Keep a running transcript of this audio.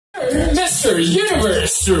Mr.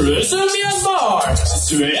 Universe Tourism Myanmar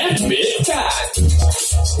ဇွဲမင်းထက်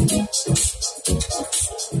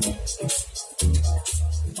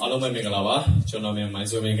အားလုံးပဲမင်္ဂလာပါကျွန်တော်မြန်မာ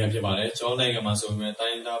ဇွဲမင်းခန့်ဖြစ်ပါတယ်ကျွန်တော်နိုင်ငံမှာဆိုရင်တို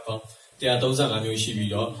င်းဒေသပေါင်း135မျိုးရှိ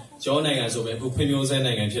ပြီးတော့ကျွန်တော်နိုင်ငံဆိုရင်အခုဖွံ့ဖြိုးဆဲ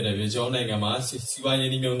နိုင်ငံဖြစ်တယ်ပြီးကျွန်တော်နိုင်ငံမှာစီးပွား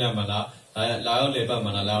ရေးနှိမ့်ညံ့မှလားလာရောက်လေပတ်မှ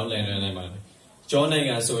လားလာရောက်လည်နိုင်ပါမယ်ကျောင်းနိုင်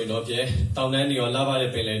ငံဆိုရင်တော့ပြတောင်တန်းတွေရောလာပါ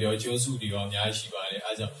တဲ့ပင်လယ်တွေရောကျွန်းစုတွေရောအများကြီးရှိပါတယ်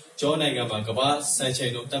အဲဒါကြောင့်ကျောင်းနိုင်ငံမှာကမ္ဘာစံချိ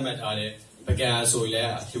န်လုံးတတ်မှတ်ထားတဲ့ပကံဆိုရင်လ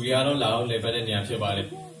ည်းလူတွေကတော့လာအောင်လေပတ်တဲ့နေရာဖြစ်ပါတယ်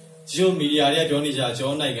ဒီလိုမီဒီယာတွေကပြောနေကြကျော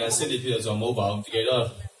င်းနိုင်ငံစစ်တွေဖြစ်ဆိုမဟုတ်ပါဘူးတကယ်တော့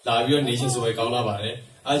လာပြီးတော့ nation ဆိုပဲကောင်းလာပါတယ်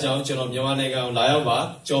အဲဒါကြောင့်ကျွန်တော်မြန်မာနိုင်ငံကိုလာရောက်ပါ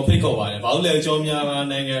ကြော်ဖိတ်ခေါ်ပါတယ်ဘာလို့လဲကျောင်းမြန်မာ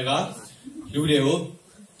နိုင်ငံကလူတွေကို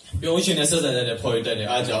ပြုံးရှင်နဲ့ဆက်ဆံတဲ့ဖော်ရတက်တယ်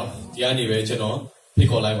အဲဒါကြောင့်ဒီကနေပဲကျွန်တော်ဖိတ်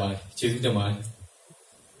ခေါ်လိုက်ပါတယ်ကျေးဇူးတင်ပါတယ်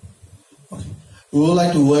We would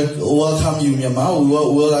like to welcome you, Myanmar. We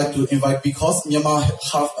would like to invite because Myanmar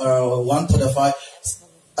have 135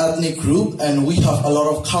 ethnic group and we have a lot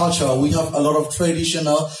of culture, we have a lot of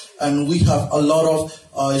traditional, and we have a lot of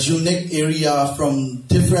unique area from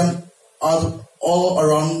different all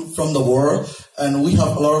around from the world. And we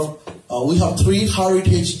have a lot of we have 3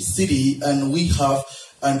 heritage city and we have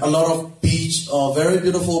a lot of beach, very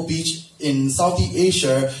beautiful beach in Southeast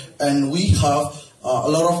Asia, and we have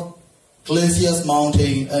a lot of glaciers,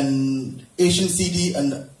 mountain, and Asian city, and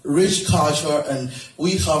rich culture, and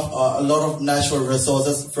we have a lot of natural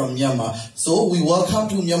resources from Myanmar. So we welcome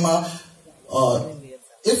to Myanmar.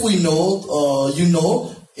 If we know,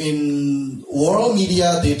 in world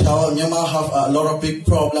media they tell Myanmar have a lot of big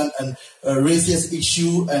problem and racist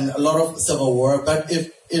issue and a lot of civil war. But if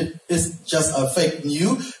it is just a fake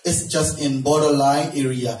news, it's just in borderline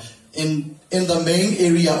area. In the main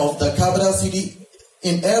area of the capital city.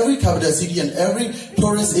 In every capital city and every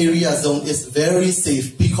tourist area zone is very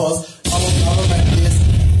safe because our government is.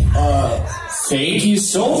 Thank you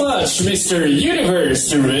so much, Mr. Universe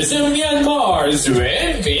Tourism Myanmar ဇွဲ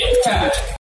မင်းထက်